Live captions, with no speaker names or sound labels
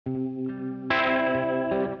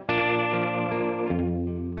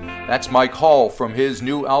That's Mike Hall from his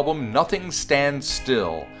new album, Nothing Stands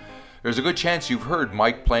Still. There's a good chance you've heard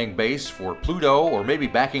Mike playing bass for Pluto, or maybe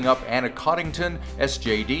backing up Anna Coddington,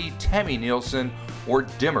 SJD, Tammy Nielsen, or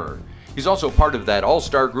Dimmer. He's also part of that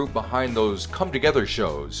all-star group behind those Come Together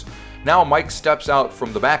shows. Now Mike steps out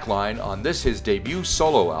from the back line on this, his debut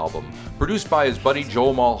solo album, produced by his buddy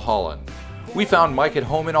Joel Mulholland. We found Mike at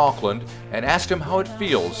home in Auckland and asked him how it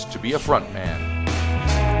feels to be a frontman.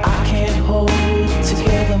 I can't hold it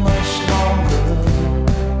together much longer.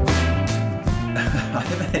 I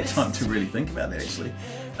haven't had time to really think about that, actually.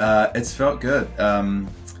 It's felt good.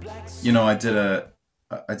 You know, I did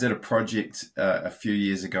a project a few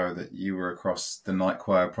years ago that you were across, the Night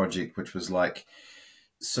Choir project, which was like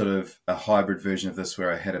sort of a hybrid version of this,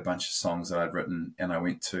 where I had a bunch of songs that I'd written and I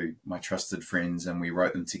went to my trusted friends and we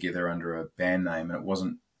wrote them together under a band name, and it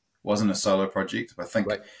wasn't a solo project. I think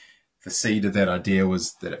the seed of that idea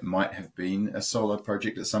was that it might have been a solo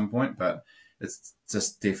project at some point, but it's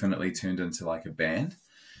just definitely turned into like a band.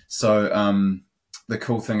 So the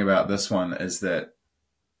cool thing about this one is that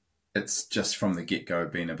it's just from the get-go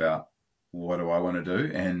been about, what do I want to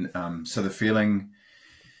do? And so the feeling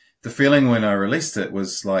when I released it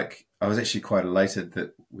was like, I was actually quite elated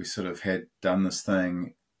that we sort of had done this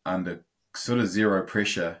thing under sort of zero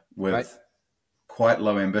pressure with quite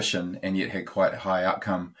low ambition, and yet had quite high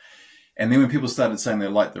outcome. And then when people started saying they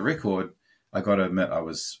liked the record, I got to admit I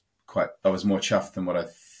was more chuffed than what I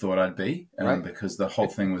thought I'd be, because the whole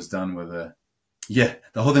thing was done with the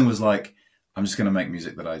whole thing was like, I'm just going to make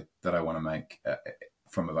music that I want to make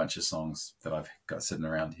from a bunch of songs that I've got sitting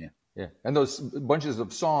around here. Yeah, and those bunches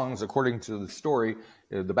of songs, according to the story,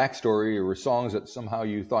 the backstory, were songs that somehow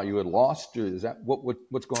you thought you had lost. Is that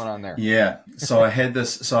what's going on there? Yeah. So I had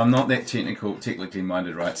this. So I'm not that technically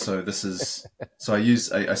minded, right? So this is. So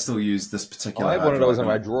I still use this particular. I have one of those in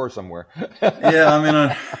my drawer somewhere. Yeah, I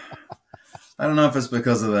mean, I don't know if it's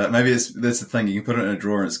because of that. Maybe that's the thing. You can put it in a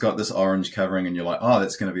drawer and it's got this orange covering, and you're like, oh,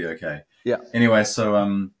 that's going to be okay. Yeah. Anyway,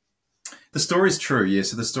 so the story is true. Yeah.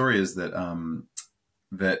 So the story is that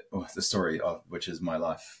the story of which is my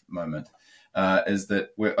life moment, is that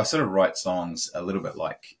I sort of write songs a little bit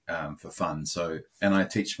like for fun. So, and I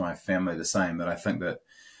teach my family the same, that I think that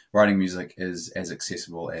writing music is as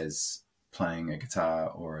accessible as playing a guitar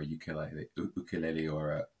or a ukulele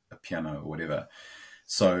or a piano or whatever.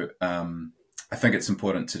 So I think it's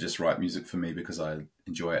important to just write music for me because I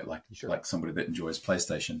enjoy it like somebody that enjoys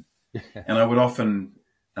PlayStation. And I would often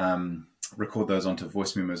record those onto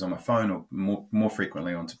voice memos on my phone, or more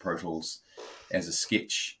frequently onto Pro Tools as a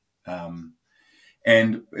sketch.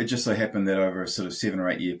 And it just so happened that over a sort of 7 or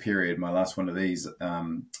 8 year period, my last one of these,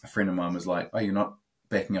 a friend of mine was like, oh, you're not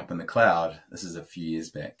backing up in the cloud. This is a few years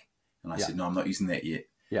back. And I said, no, I'm not using that yet.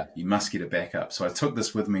 Yeah, you must get a backup. So I took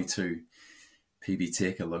this with me to PB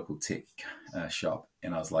Tech, a local tech shop.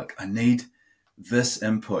 And I was like, I need this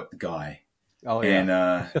input guy. Oh,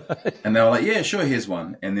 yeah. And they were like, yeah, sure, here's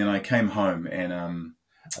one. And then I came home and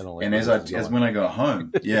as when I got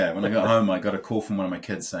home, I got a call from one of my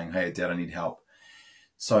kids saying, hey, Dad, I need help.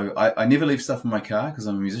 So I never leave stuff in my car because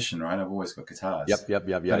I'm a musician, right? I've always got guitars. Yep.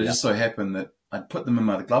 But it just so happened that I'd put them in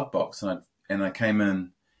my glove box, and I came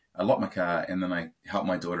in, I locked my car, and then I helped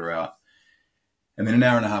my daughter out. And then an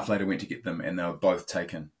hour and a half later, went to get them, and they were both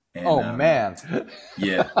taken. And, man.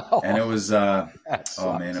 Yeah. And it was,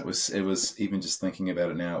 it was even just thinking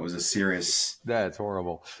about it now, it was a serious. That's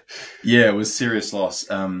horrible. Yeah, it was serious loss.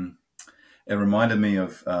 It reminded me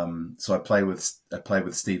of, so I played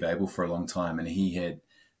with Steve Abel for a long time, and he had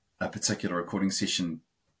a particular recording session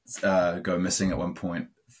go missing at one point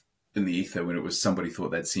in the ether when it was somebody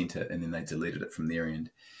thought they'd sent it and then they deleted it from their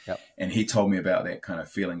end. Yep. And he told me about that kind of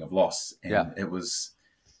feeling of loss, and it was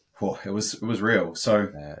real.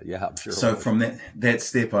 So I'm sure. So from that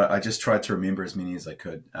step, I just tried to remember as many as I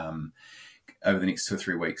could over the next 2 or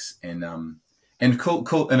 3 weeks, and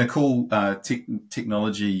cool in a cool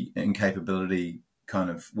technology and capability kind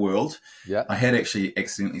of world. Yeah, I had actually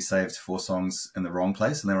accidentally saved 4 songs in the wrong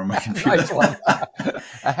place, and they were on my computer. Nice one.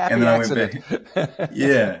 A happy and then accident. I went back.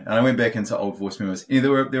 Yeah, and I went back into old voice memos. Yeah,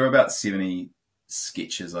 there were about 70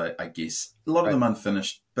 sketches, I guess. A lot of them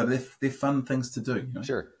unfinished, but they're fun things to do. You know?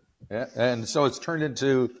 Sure. Yeah, and so it's turned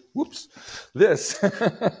into this,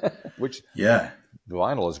 which the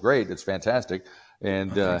vinyl is great. It's fantastic,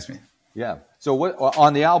 and thanks, man. Yeah. So what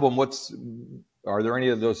on the album? Are there any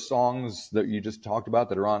of those songs that you just talked about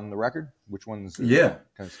that are on the record? Which ones? Yeah,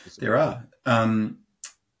 kind of there are.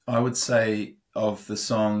 I would say of the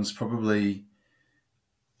songs, probably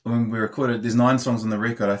when we recorded, there's 9 songs on the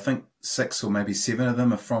record. I think 6 or maybe 7 of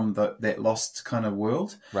them are from that lost kind of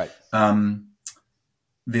world. Right.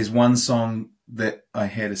 There's one song that I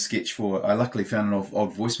had a sketch for. I luckily found an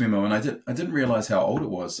old voice memo, and I didn't realize how old it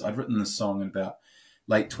was. I'd written this song in about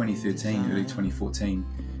late 2013, early 2014.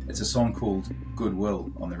 It's a song called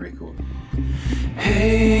Goodwill on the record.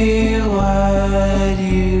 Hey, why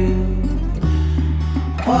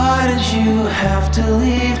did you have to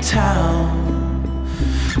leave town?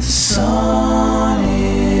 The sun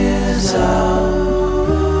is out.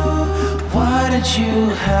 Why did you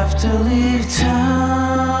have to leave town?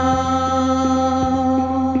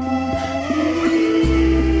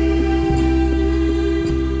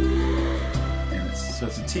 And it's a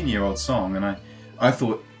 10-year-old song, and I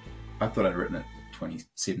thought I'd written it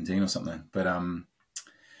 2017 or something, but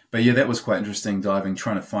yeah, that was quite interesting, trying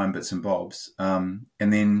to find bits and bobs, and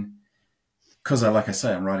then because like I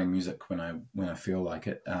say, I'm writing music when I feel like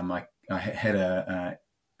it. I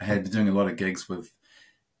had been doing a lot of gigs with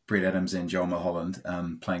Brett Adams and Joel Mulholland,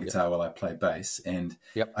 playing guitar while I played bass, and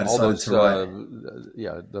I decided to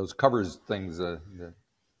write. Those covers things.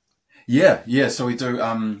 Yeah. So we do.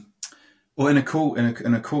 Well, in a cool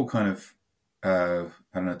kind of I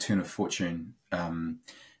don't know, turn of fortune.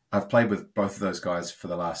 I've played with both of those guys for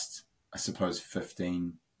the last, I suppose,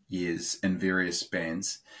 15 years in various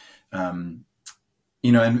bands. And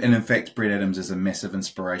in fact, Brett Adams is a massive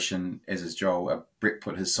inspiration, as is Joel. Brett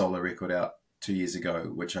put his solo record out 2 years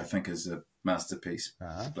ago, which I think is a masterpiece,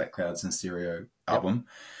 Black Clouds in Stereo album.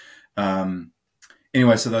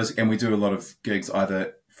 Anyway, so and we do a lot of gigs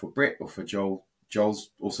either for Brett or for Joel. Joel's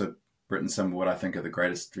also written some of what I think are the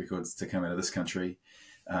greatest records to come out of this country,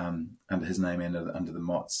 under his name and under the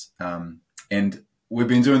Mott's. And we've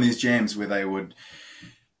been doing these jams where they would,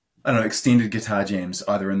 I don't know, extended guitar jams,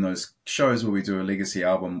 either in those shows where we do a legacy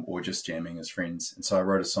album or just jamming as friends. And so I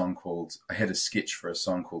wrote I had a sketch for a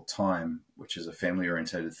song called Time, which is a family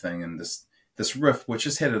orientated thing. And this riff, which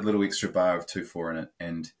just had a little extra bar of 2/4 in it.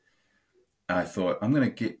 And I thought, I'm going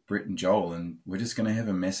to get Brett and Joel and we're just going to have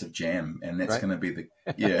a massive jam. And that's going to be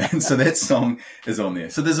and so that song is on there.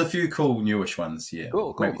 So there's a few cool newish ones. Yeah.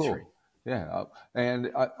 Cool. Three. Yeah,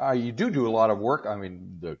 and you do a lot of work. I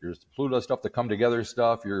mean, there's the Pluto stuff, the Come Together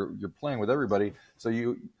stuff. You're playing with everybody,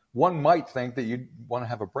 so one might think that you'd want to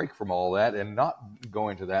have a break from all that and not go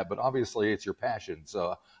into that, but obviously it's your passion.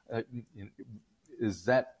 So, is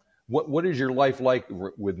that what is your life like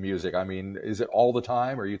with music? I mean, is it all the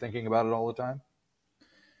time? Are you thinking about it all the time?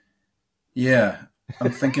 Yeah,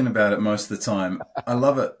 I'm thinking about it most of the time. I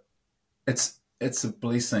love it. It's a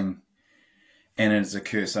blessing. And it's a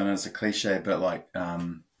curse. I know it's a cliche, but I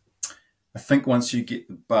think once you get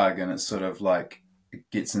the bug and it's sort of like it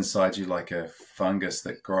gets inside you like a fungus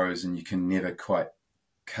that grows and you can never quite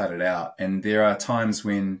cut it out. And there are times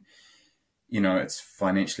when, it's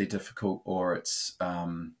financially difficult or it's,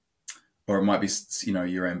 or it might be,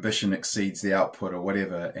 your ambition exceeds the output or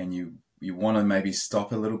whatever. And you want to maybe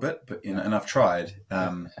stop a little bit, but, and I've tried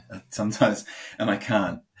sometimes and I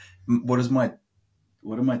can't. What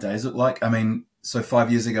do my days look like? I mean, so 5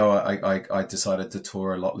 years ago, I decided to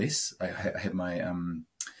tour a lot less. I had my,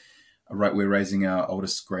 we're raising our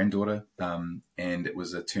oldest granddaughter, and it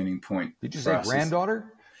was a turning point. Did you say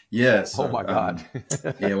granddaughter? Yeah. So, oh my God.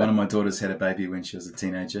 Yeah, one of my daughters had a baby when she was a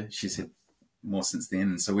teenager. She's had more since then.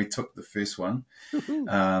 And so we took the first one. Good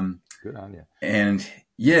on you. And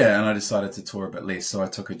I decided to tour a bit less. So I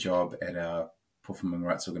took a job at our performing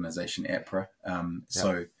rights organization, APRA.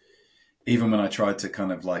 So even when I tried to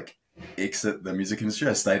kind of like exit the music industry,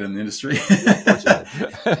 I stayed in the industry.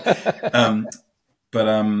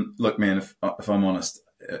 Look, man, if I'm honest,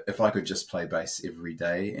 if I could just play bass every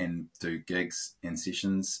day and do gigs and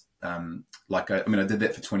sessions, I did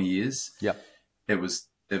that for 20 years. Yeah, it was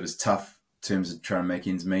tough in terms of trying to make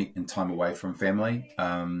ends meet and time away from family.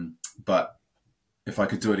 But if I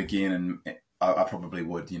could do it again, and I probably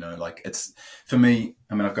would, it's for me.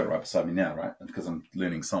 I mean, I've got it right beside me now, right? Because I'm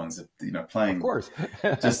learning songs, playing. Of course.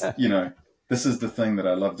 Just, this is the thing that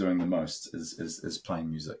I love doing the most is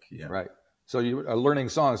playing music. Yeah. Right. So you are learning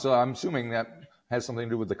songs. So I'm assuming that has something to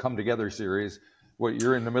do with the Come Together series. What,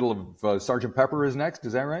 you're in the middle of Sgt. Pepper is next.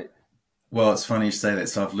 Is that right? Well, it's funny you say that.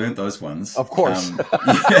 So I've learned those ones. Of course.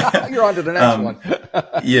 You're on to the next one.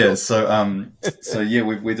 Yeah. So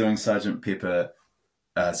we're doing Sgt. Pepper.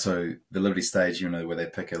 So the Liberty Stage, where they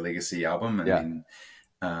pick a legacy album, and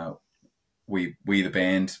then we the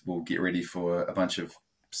band will get ready for a bunch of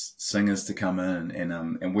singers to come in,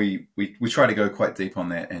 and we try to go quite deep on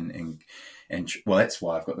that, and well, that's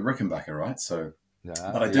why I've got the Rickenbacker, right? So,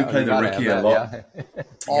 but I do play the Ricky a lot.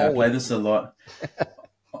 Yeah, I play this a lot.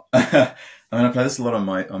 I play this a lot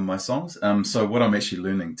on my songs. So what I'm actually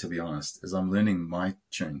learning, to be honest, is I'm learning my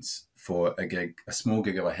tunes for a small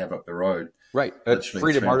gig I have up the road. Right, at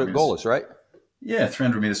Freedom Margaret Golis, right? Yeah,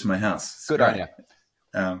 300 meters from my house. It's Good great.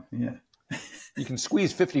 on you. Yeah. You can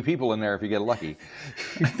squeeze 50 people in there if you get lucky.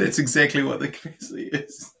 That's exactly what the capacity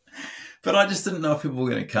is. But I just didn't know if people were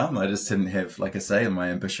going to come. I just didn't have, like I say, my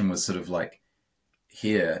ambition was sort of like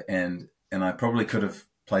here, and I probably could have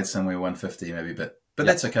played somewhere 150 maybe, but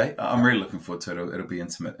that's okay. I'm really looking forward to it. It'll be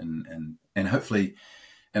intimate, and hopefully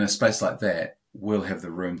in a space like that, we'll have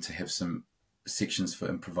the room to have some sections for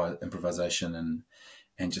improvisation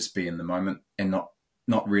and just be in the moment and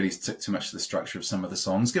not really stick too much to the structure of some of the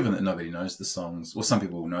songs, given that nobody knows the songs. Well, some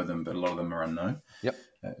people will know them, but a lot of them are unknown. Yep.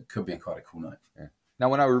 It could be quite a cool night. Yeah. Now,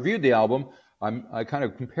 when I reviewed the album, I kind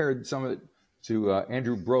of compared some of it to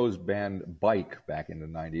Andrew Bro's band Bike back in the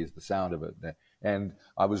 90s, the sound of it. And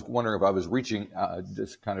I was wondering if I was reaching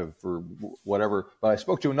just kind of for whatever. But I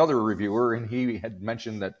spoke to another reviewer, and he had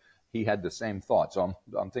mentioned that he had the same thought. So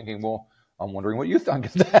I'm thinking, well, I'm wondering what you think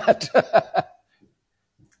of that.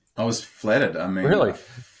 I was flattered. I mean, really?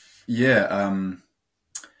 Yeah.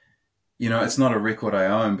 It's not a record I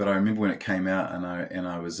own, but I remember when it came out, and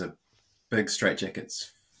I was a big Straight Jacket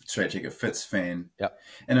Fits fan. Yeah.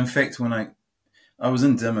 And in fact, when I was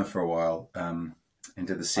in Dimmer for a while, and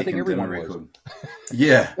did the second Dimmer record.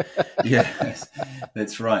 Yeah,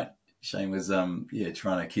 that's right. Shane was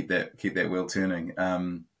trying to keep that wheel turning.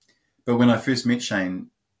 But when I first met Shane,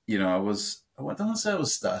 I don't want to say I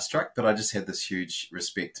was starstruck, but I just had this huge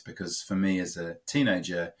respect because for me as a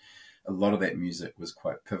teenager, a lot of that music was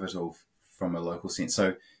quite pivotal from a local sense.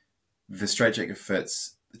 So the Straight Jacket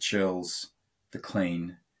Fits, the Chills, the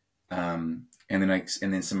Clean, and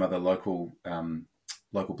then some other local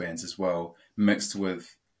bands as well, mixed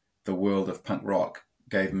with the world of punk rock,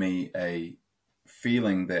 gave me a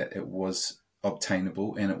feeling that it was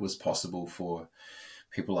obtainable and it was possible for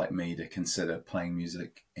people like me to consider playing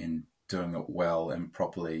music and doing it well and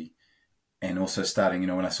properly. And also starting,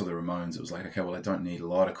 when I saw the Ramones, it was like, okay, well, I don't need a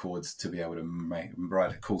lot of chords to be able to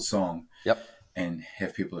write a cool song. Yep. And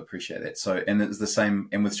have people appreciate that. So, and it's the same.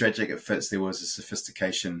 And with Straight Jacket Fits, there was a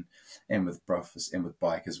sophistication, and with Bruff and with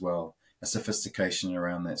Bike as well, a sophistication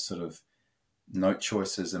around that sort of note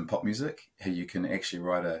choices in pop music. How you can actually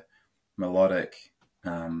write a melodic,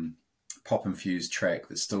 pop-infused track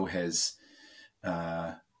that still has,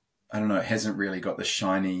 it hasn't really got the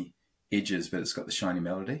shiny edges, but it's got the shiny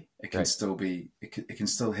melody. It can still be. It can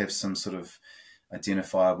still have some sort of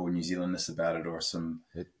identifiable New Zealandness about it, or some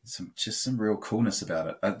real coolness about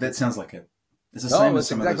it. That sounds like it's the same as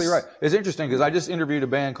some exactly of those. right. It's interesting because I just interviewed a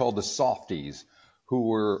band called the Softies, who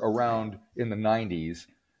were around in the 90s,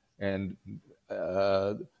 and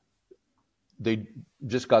they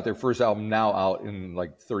just got their first album now out in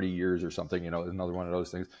like 30 years or something. Another one of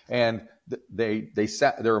those things. And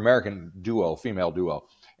they're American duo, female duo,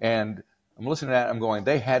 and I'm listening to that. I'm going,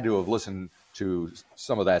 they had to have listened to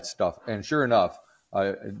some of that stuff. And sure enough,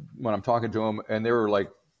 when I'm talking to them, and they were like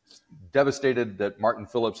devastated that Martin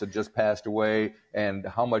Phillips had just passed away and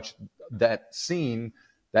how much that sound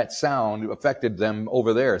affected them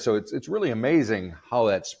over there. So it's really amazing how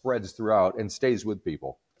that spreads throughout and stays with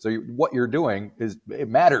people. So what you're doing it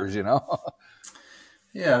matters, Yeah,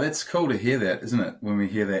 that's cool to hear that, isn't it? When we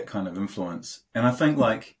hear that kind of influence. And I think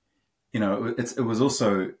it was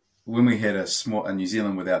also when we had a New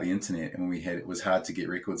Zealand without the internet, and it was hard to get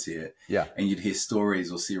records here. Yeah. And you'd hear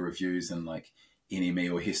stories or see reviews in like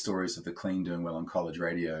NME, or hear stories of the Clean doing well on college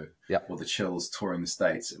radio, or the Chills touring the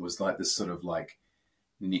States. It was like this sort of like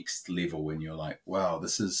next level when you're like, wow,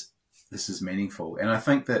 this is meaningful. And I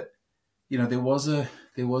think that, there was a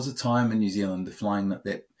time in New Zealand, the flying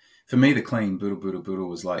that for me, the Clean Boodle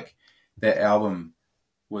was like, that album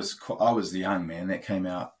was, I was the young man that came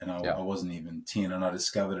out, and I wasn't even 10, and I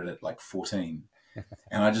discovered it at like 14.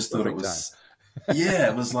 And I just thought it was,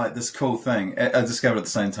 it was like this cool thing. I discovered at the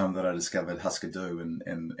same time that I discovered Husker Du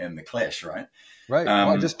and the Clash, right? Right.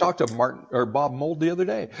 I just talked to Bob Mould the other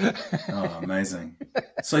day. Oh, amazing.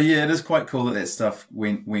 So yeah, it is quite cool that stuff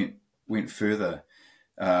went further.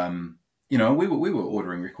 We were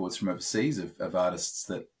ordering records from overseas of artists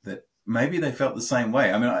that maybe they felt the same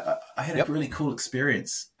way. I mean, I had a really cool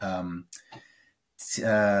experience.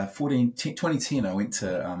 2010, I went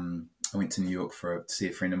to New York to see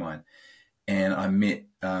a friend of mine, and I met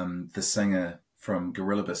the singer from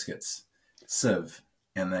Gorilla Biscuits, Siv,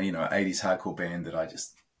 and the 80s hardcore band that I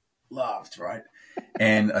just loved, right?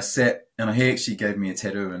 And I sat, and he actually gave me a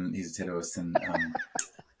tattoo, and he's a tattooist, and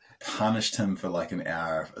punished him for like an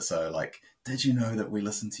hour. So like, did you know that we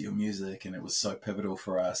listened to your music and it was so pivotal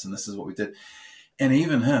for us, and this is what we did. And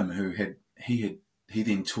even him, he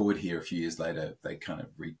then toured here a few years later, they kind of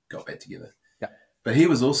got back together. Yeah. But he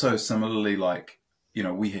was also similarly like,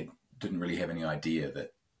 we didn't really have any idea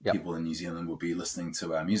that Yep. people in New Zealand would be listening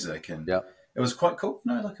to our music, and Yep. it was quite cool.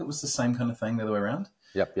 You know, like it was the same kind of thing the other way around.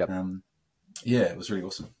 Yep. Yep. Yeah, it was really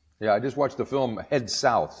awesome. Yeah, I just watched the film Head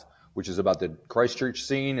South, which is about the Christchurch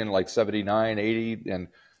scene in like 79, 80. And,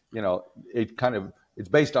 you know, it's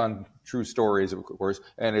based on true stories, of course.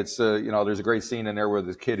 And it's, you know, there's a great scene in there where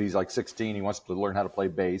the kid, he's like 16, he wants to learn how to play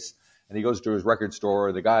bass. And he goes to his record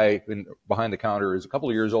store. The guy behind the counter is a couple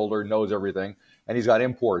of years older, knows everything. And he's got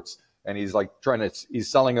imports. And he's like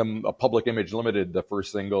he's selling him a Public Image Limited, the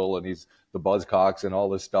first single, and he's the Buzzcocks and all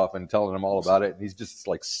this stuff and telling him all about it. And he's just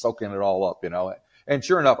like soaking it all up, you know. And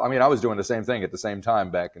sure enough, I mean, I was doing the same thing at the same time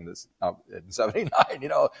back in in 79, you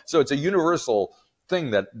know. So it's a universal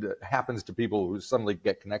thing that happens to people who suddenly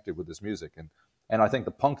get connected with this music. And I think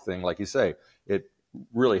the punk thing, like you say, it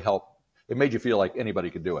really helped. It made you feel like anybody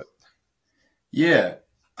could do it. Yeah.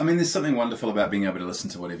 I mean, there's something wonderful about being able to listen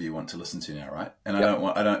to whatever you want to listen to now, right? And I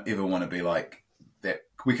don't ever want to be like that.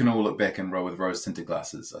 We can all look back and roll with rose-tinted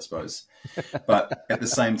glasses, I suppose. But at the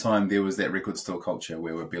same time, there was that record store culture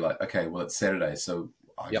where we'd be like, okay, well, it's Saturday, so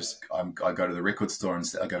I go to the record store and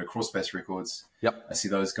I go to Crossbass Records. Yep. I see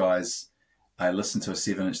those guys. I listen to a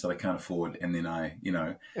 7-inch that I can't afford, and then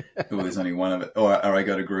there's only one of it. Or I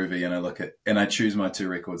go to Groovy and and I choose my 2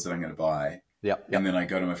 records that I'm going to buy. Yep. And then I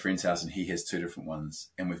go to my friend's house and he has 2 different ones.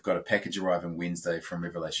 And we've got a package arriving Wednesday from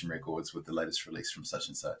Revelation Records with the latest release from such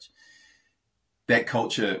and such. That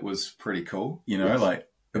culture was pretty cool, you know,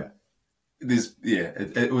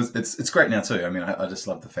 it's great now too. I mean, I just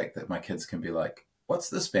love the fact that my kids can be like, what's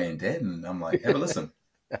this band, Dad? And I'm like, have a listen.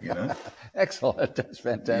 You know? Excellent. That's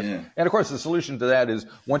fantastic. Yeah. And of course, the solution to that is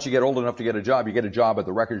once you get old enough to get a job, you get a job at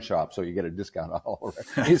the record shop, so you get a discount on all the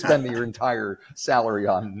records. You spend your entire salary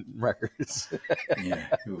on records. Yeah,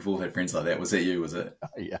 we've all had friends like that. Was that you? Was it?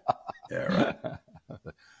 Yeah. Yeah, right.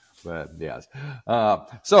 But yes.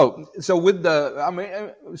 So with I'm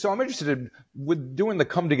interested with doing the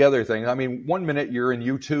come together thing. I mean, one minute you're in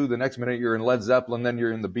U2, the next minute you're in Led Zeppelin, then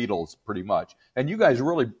you're in the Beatles, pretty much, and you guys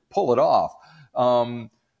really pull it off.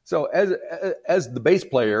 So as the bass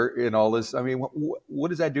player in all this, I mean, what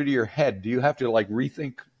does that do to your head? Do you have to like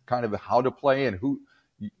rethink kind of how to play and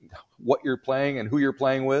what you're playing and who you're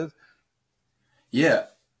playing with? Yeah.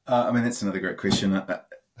 I mean, that's another great question.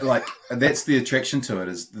 Like that's the attraction to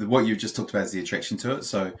it what you've just talked about is the attraction to it.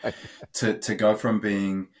 So to go from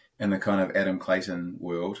being in the kind of Adam Clayton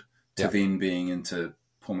world to then being into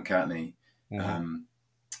Paul McCartney,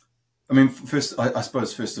 I mean, I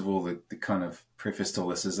suppose first of all, the kind of preface to all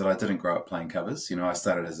this is that I didn't grow up playing covers. You know, I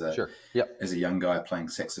started as a young guy playing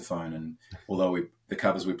saxophone, and although the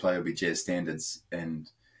covers we play would be jazz standards and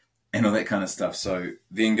all that kind of stuff. So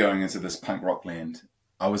then going into this punk rock land,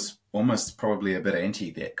 I was almost probably a bit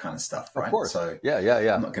anti that kind of stuff, right? Of course. So yeah.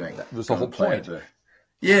 I'm not going to. That was the whole point. Although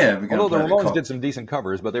the Ramones did some decent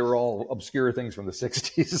covers, but they were all obscure things from the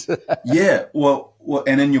 60s. Yeah, well,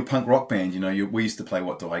 and in your punk rock band, you know, we used to play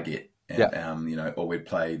What Do I Get? And, you know, or we'd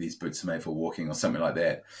play These Boots Are Made for Walking or something like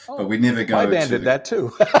that. Oh, but we'd never go my band did that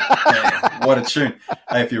too. Yeah, what a tune.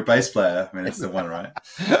 Hey, if you're a bass player, I mean, that's the one, right?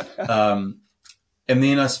 And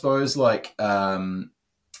then I suppose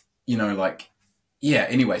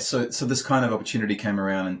anyway, so this kind of opportunity came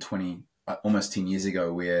around in almost 10 years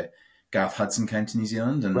ago where Garth Hudson came to New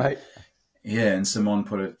Zealand and and Simon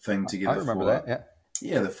put a thing together. I remember that,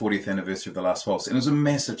 yeah, the 40th anniversary of The Last Waltz. And it was a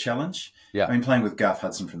massive challenge. Yeah. I mean, playing with Garth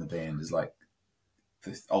Hudson from the band is like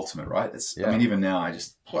the ultimate, right? I mean, even now I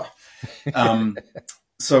just...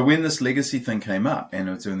 So when this Legacy thing came up and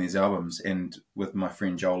I was doing these albums and with my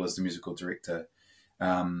friend Joel as the musical director,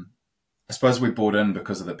 I suppose we bought in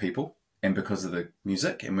because of the people and because of the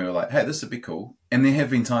music. And we were like, hey, this would be cool. And there have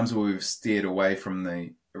been times where we've steered away from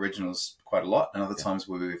the originals quite a lot and other times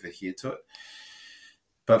where we've adhered to it.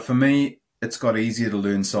 But for me, it's got easier to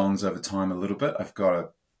learn songs over time a little bit. I've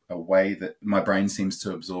got a way that my brain seems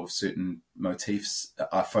to absorb certain motifs.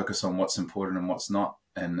 I focus on what's important and what's not.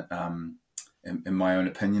 And in my own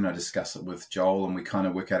opinion, I discuss it with Joel and we kind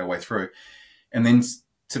of work out a way through. And then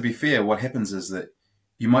to be fair, what happens is that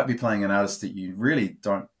you might be playing an artist that you really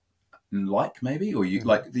don't like maybe, or you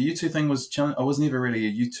like the U2 thing was challenging. I was never really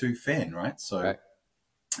a U2 fan, right? So,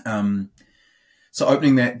 so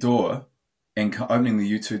opening that door and opening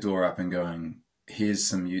the U2 door up and going, here's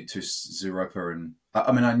some U2 Zooropa. And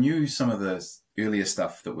I mean, I knew some of the earlier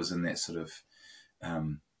stuff that was in that sort of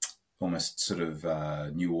almost sort of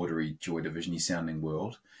New Ordery, Joy Division-y sounding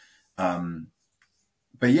world.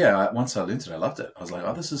 But yeah, once I learned it, I loved it. I was like,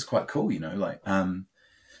 oh, this is quite cool, you know, like,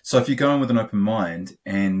 so if you go in with an open mind,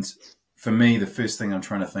 and for me, the first thing I'm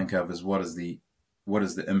trying to think of is what is the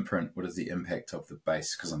imprint, what is the impact of the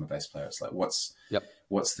bass? Because I'm a bass player. It's like, what's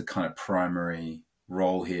the kind of primary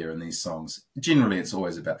role here in these songs. Generally, it's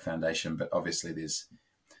always about foundation, but obviously there's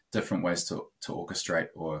different ways to orchestrate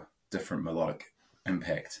or different melodic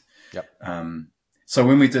impact. Yep. So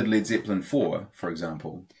when we did Led Zeppelin 4, for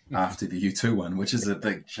example, after the U2 one, which is a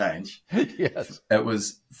big change, Yes. it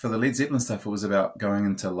was, for the Led Zeppelin stuff, it was about going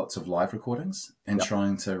into lots of live recordings and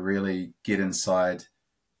trying to really get inside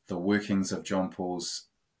the workings of John Paul's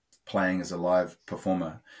playing as a live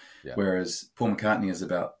performer. Yeah. Whereas Paul McCartney is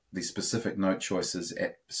about the specific note choices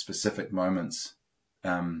at specific moments.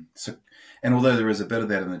 And although there is a bit of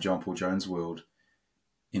that in the John Paul Jones world,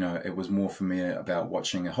 you know, it was more for me about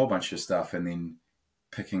watching a whole bunch of stuff and then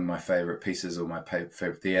picking my favorite pieces or my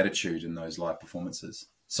favorite, the attitude in those live performances.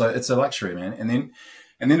 So it's a luxury, man. And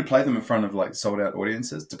then to play them in front of like sold out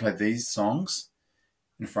audiences, to play these songs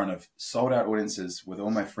in front of sold out audiences with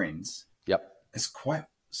all my friends. Yep. It's quite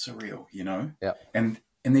surreal, you know? Yeah.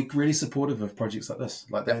 And they're really supportive of projects like this.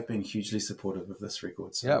 Like they've been hugely supportive of this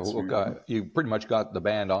record. So Yeah, really well, you pretty much got the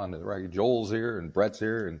band on the right. Joel's here and Brett's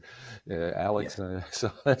here and Alex,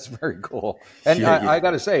 so that's very cool. And I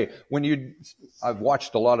got to say, I've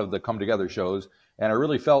watched a lot of the Come Together shows, and I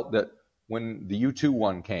really felt that when the U2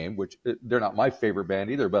 one came, which they're not my favorite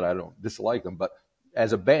band either, but I don't dislike them. But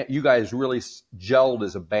as a band, you guys really gelled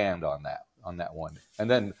as a band on that one, and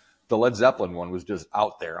then the Led Zeppelin one was just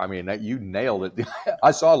out there. I mean, you nailed it.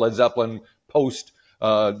 I saw Led Zeppelin post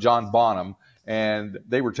John Bonham, and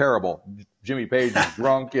they were terrible. Jimmy Page was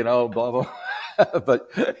drunk, you know, blah, blah. But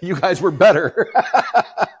you guys were better.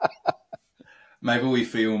 Maybe we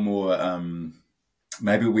feel more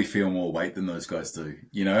weight than those guys do,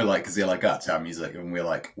 you know, like, because they're like, oh, it's our music. And we're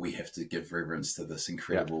like, we have to give reverence to this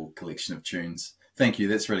incredible collection of tunes. Thank you.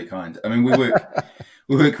 That's really kind. I mean, we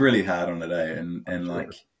work really hard on it, and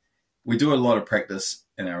like, we do a lot of practice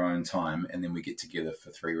in our own time, and then we get together for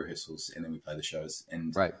 3 rehearsals, and then we play the shows.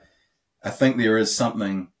 And right. I think there is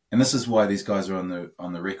something, and this is why these guys are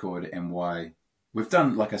on the record, and why we've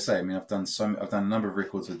done, like I say, I mean, I've done a number of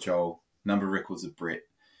records with Joel, a number of records with Brett.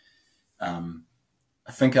 I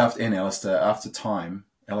think after time,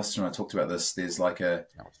 Alistair and I talked about this. There's like the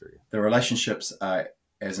relationships are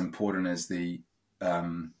as important as the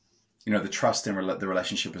trust and the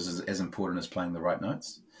relationship is as important as playing the right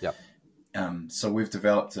notes. Yep. So we've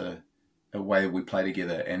developed a way we play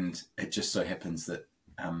together, and it just so happens that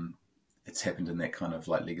it's happened in that kind of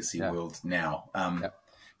like legacy world now.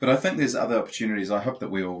 But I think there's other opportunities. I hope that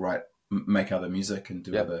we all make other music and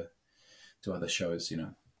do other shows, you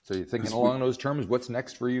know. So you're thinking along those terms. What's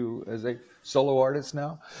next for you as a solo artist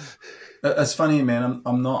now? It's funny, man.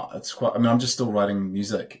 I'm not. It's quite. I mean, I'm just still writing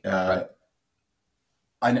music. Right.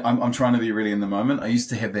 I'm trying to be really in the moment. I used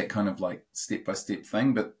to have that kind of like step-by-step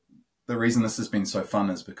thing, but the reason this has been so fun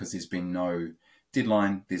is because there's been no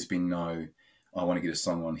deadline. There's been no, I want to get a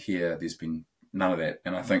song on here. There's been none of that.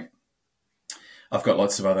 And I think I've got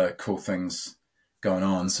lots of other cool things going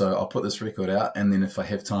on. So I'll put this record out, and then if I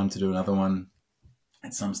have time to do another one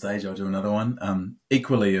at some stage, I'll do another one.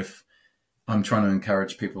 Equally, if I'm trying to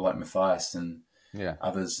encourage people like Matthias and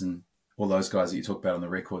others and all those guys that you talk about on the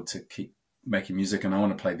record to keep making music, and I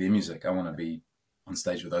want to play their music. I want to be on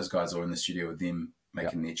stage with those guys or in the studio with them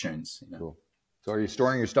making their tunes. You know? Cool. So are you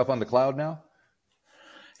storing your stuff on the cloud now?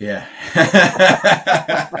 Yeah.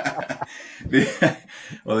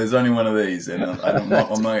 Well, there's only one of these, and I'm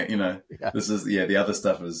not, you know, this is, the other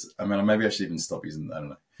stuff is, I mean, maybe I should even stop using that. I don't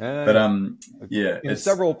know. But, in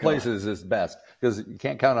several places is best because you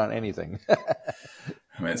can't count on anything.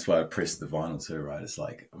 I mean, that's why I pressed the vinyl too, right? It's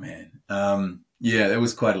like, man, it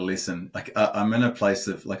was quite a lesson. Like I'm in a place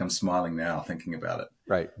of like, I'm smiling now thinking about it.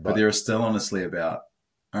 Right. But there are still honestly I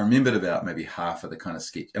remembered about maybe half of the kind of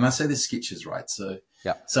sketch. And I say the sketches, right? So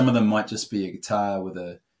some of them might just be a guitar with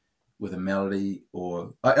a melody,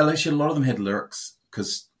 or actually a lot of them had lyrics,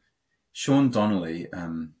 because Sean Donnelly,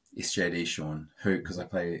 SJD Sean, because I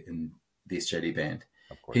play in the SJD band,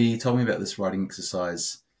 he told me about this writing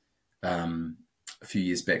exercise a few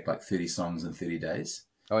years back, like 30 songs in 30 days.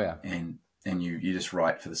 Oh yeah. And you just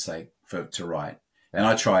write for the sake to write. And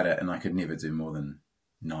I tried it, and I could never do more than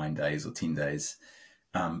 9 days or 10 days.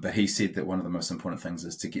 But he said that one of the most important things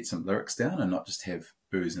is to get some lyrics down and not just have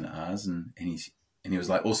oohs and ahs. And he was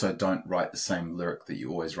like, also don't write the same lyric that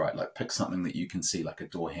you always write. Like pick something that you can see, like a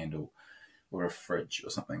door handle or a fridge or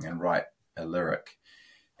something, and write a lyric.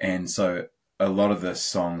 And so a lot of the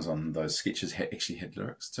songs on those sketches actually had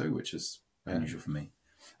lyrics too, which is unusual for me.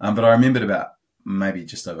 But I remembered about maybe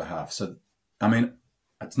just over half. So, I mean,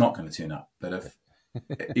 it's not going to turn up. But if,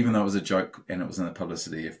 even though it was a joke and it was in the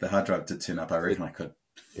publicity, if the hard drive did turn up, I reckon I could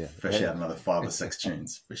fish out another 5 or 6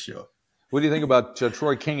 tunes for sure. What do you think about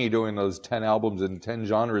Troy Kingy doing those 10 albums in 10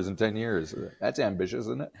 genres in 10 years? That's ambitious,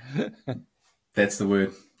 isn't it? That's the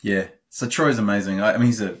word. Yeah. So Troy's amazing. I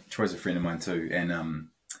mean, Troy's a friend of mine too, and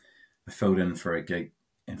I filled in for a gig.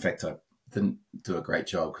 In fact, I didn't do a great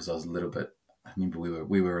job because I was a little bit. I remember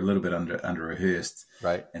we were a little bit under rehearsed,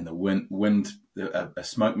 right? And the wind, a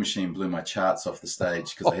smoke machine blew my charts off the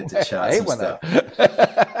stage because I had to charts and stuff.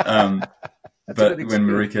 But when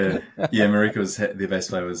Marika was the bass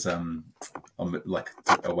player was like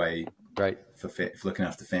away, right, for looking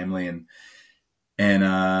after family, and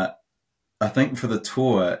I think for the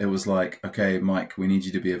tour it was like, okay, Mike, we need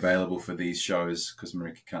you to be available for these shows because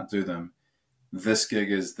Marika can't do them. This gig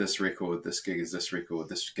is this record, this gig is this record,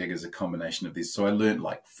 this gig is a combination of these. So I learned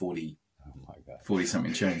like 40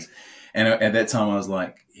 something tunes. And at that time I was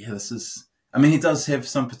like, yeah, this is, I mean, he does have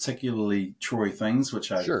some particularly Troy things,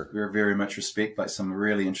 which I very much respect, like some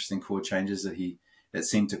really interesting chord changes that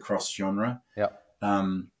seem to cross genre. Yeah.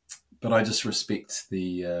 But I just respect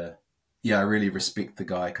I really respect the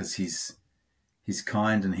guy because he's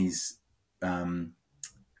kind and he's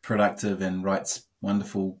productive and writes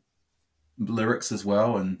wonderful lyrics as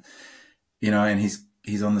well, and and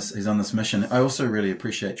he's on this mission. I also really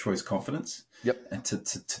appreciate Troy's confidence. Yep. And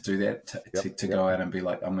to do that, to go out and be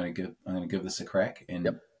like, I'm going to give this a crack and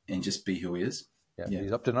just be who he is. Yeah.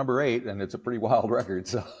 He's up to number 8, and it's a pretty wild record.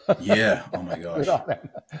 So yeah, oh my gosh.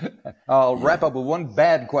 I'll wrap up with one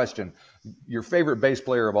bad question. Your favorite bass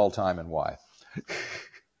player of all time and why?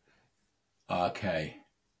 Okay.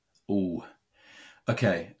 Ooh.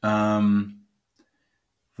 Okay.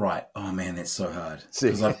 Right. Oh man, that's so hard.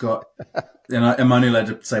 Because I've got. Am I only allowed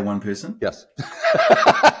to say one person? Yes.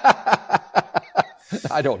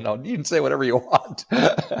 I don't know. You can say whatever you want.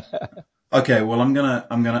 Okay. Well, I'm gonna.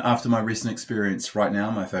 After my recent experience, right now,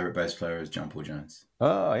 my favorite bass player is John Paul Jones.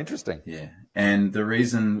 Oh, interesting. Yeah, and the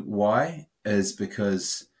reason why is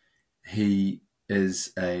because he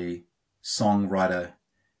is a songwriter.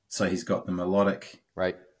 So he's got the melodic,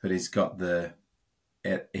 right? But he's got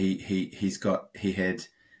he had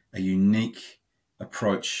a unique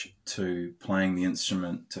approach to playing the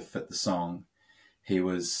instrument to fit the song. He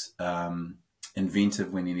was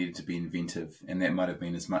inventive when he needed to be inventive, and that might have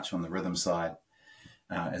been as much on the rhythm side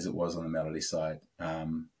as it was on the melody side.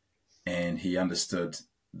 And he understood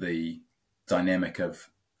the dynamic of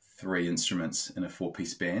 3 instruments in a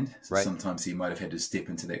 4-piece band. So sometimes he might have had to step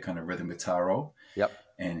into that kind of rhythm guitar role. Yep.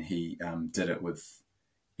 And he did it with.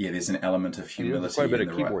 Yeah, there's an element of humility. There's quite a bit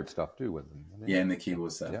of keyboard stuff too with him. Yeah, and the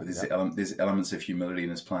keyboard stuff. Yeah, but there's elements of humility in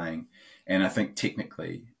his playing, and I think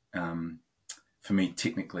technically, for me,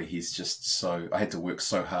 he's just so. I had to work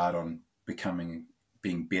so hard on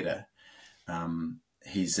being better.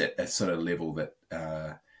 He's at a sort of level that,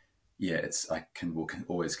 I will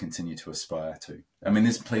always continue to aspire to. I mean,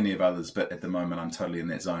 there's plenty of others, but at the moment, I'm totally in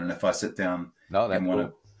that zone. And if I sit down and want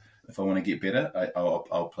to. If I want to get better,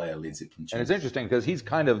 I'll play a Led Zeppelin tune. And it's interesting because he's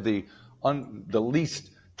kind of the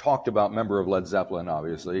least talked about member of Led Zeppelin,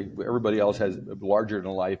 obviously. Everybody else has a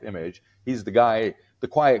larger-than-life image. He's the guy, the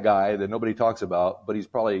quiet guy that nobody talks about, but he's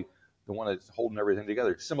probably the one that's holding everything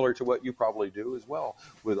together, similar to what you probably do as well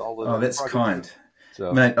with all the. Oh, that's kind.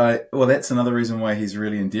 So, mate, that's another reason why he's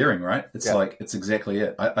really endearing, right? It's it's exactly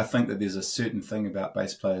it. I think that there's a certain thing about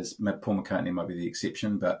bass players. Paul McCartney might be the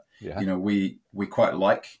exception, but we quite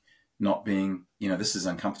like not being, this is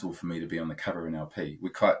uncomfortable for me to be on the cover of an LP. We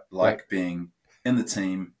quite like being in the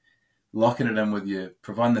team, locking it in with you,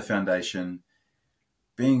 providing the foundation,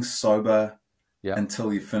 being sober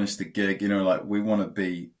until you finish the gig. We want to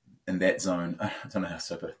be in that zone. I don't know how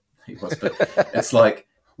sober he was, but it's like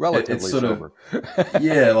relatively it's sort sober.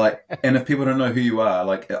 And if people don't know who you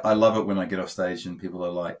are, I love it when I get off stage and people are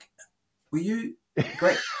like, "Were you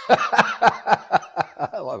great?"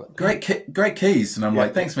 I love it. Great keys. And I'm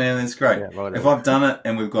like, thanks, man. That's great. Yeah, if I've done it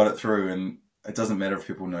and we've got it through, and it doesn't matter if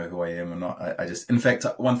people know who I am or not. I just, in fact,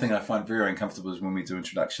 one thing I find very uncomfortable is when we do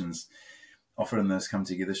introductions, often in those come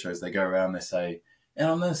together shows, they go around, they say, and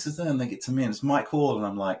on this is and they get to me and it's Mike Hall. And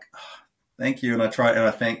I'm like, thank you. And I try and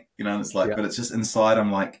I thank, and it's like, but it's just inside.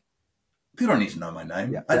 I'm like, people don't need to know my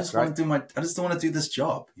name. I just want to I just want to do this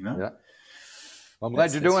job, Yeah. Well, I'm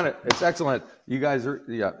glad you're doing it. It's excellent. You guys are,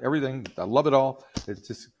 everything. I love it all. It's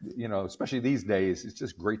just, especially these days, it's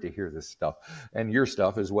just great to hear this stuff and your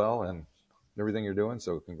stuff as well and everything you're doing.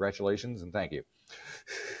 So congratulations and thank you.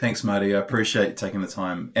 Thanks, Marty. I appreciate taking the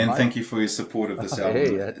time. And thank you for your support of this album.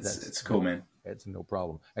 Hey, it's cool, man. It's no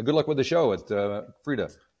problem. And good luck with the show at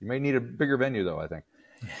Frida. You may need a bigger venue, though, I think.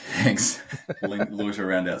 Thanks. Loiter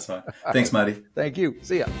around outside. Thanks, Marty. Thank you.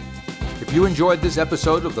 See ya. If you enjoyed this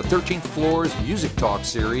episode of the 13th Floor's Music Talk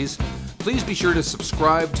series, Please be sure to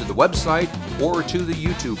subscribe to the website or to the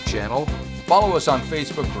YouTube channel. Follow us on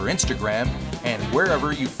Facebook or Instagram and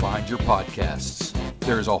wherever you find your podcasts.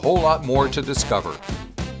 There's a whole lot more to discover.